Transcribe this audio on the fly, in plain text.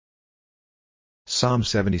Psalm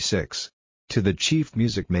 76. To the chief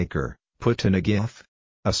music maker, put to Negith.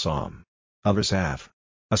 A psalm. Of Asaph.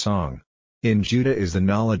 A song. In Judah is the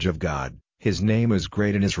knowledge of God, his name is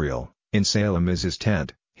great in Israel, in Salem is his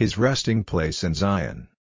tent, his resting place in Zion.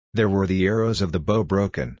 There were the arrows of the bow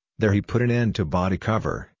broken, there he put an end to body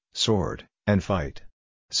cover, sword, and fight.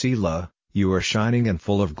 Selah, you are shining and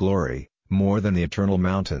full of glory, more than the eternal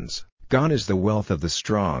mountains. Gone is the wealth of the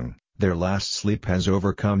strong, their last sleep has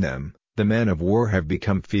overcome them, the men of war have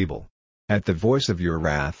become feeble. At the voice of your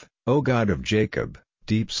wrath, O God of Jacob,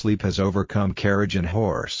 deep sleep has overcome carriage and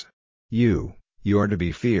horse. You are to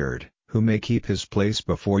be feared, who may keep his place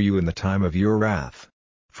before you in the time of your wrath.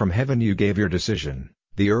 From heaven you gave your decision,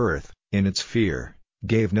 the earth, in its fear,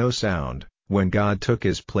 gave no sound, when God took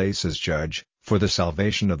his place as judge, for the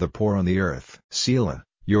salvation of the poor on the earth. Selah,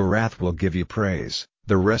 your wrath will give you praise,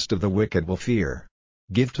 the rest of the wicked will fear.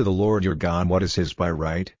 Give to the Lord your God what is his by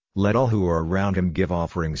right, let all who are around him give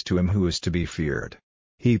offerings to him who is to be feared.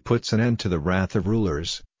 He puts an end to the wrath of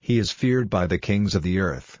rulers, he is feared by the kings of the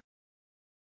earth.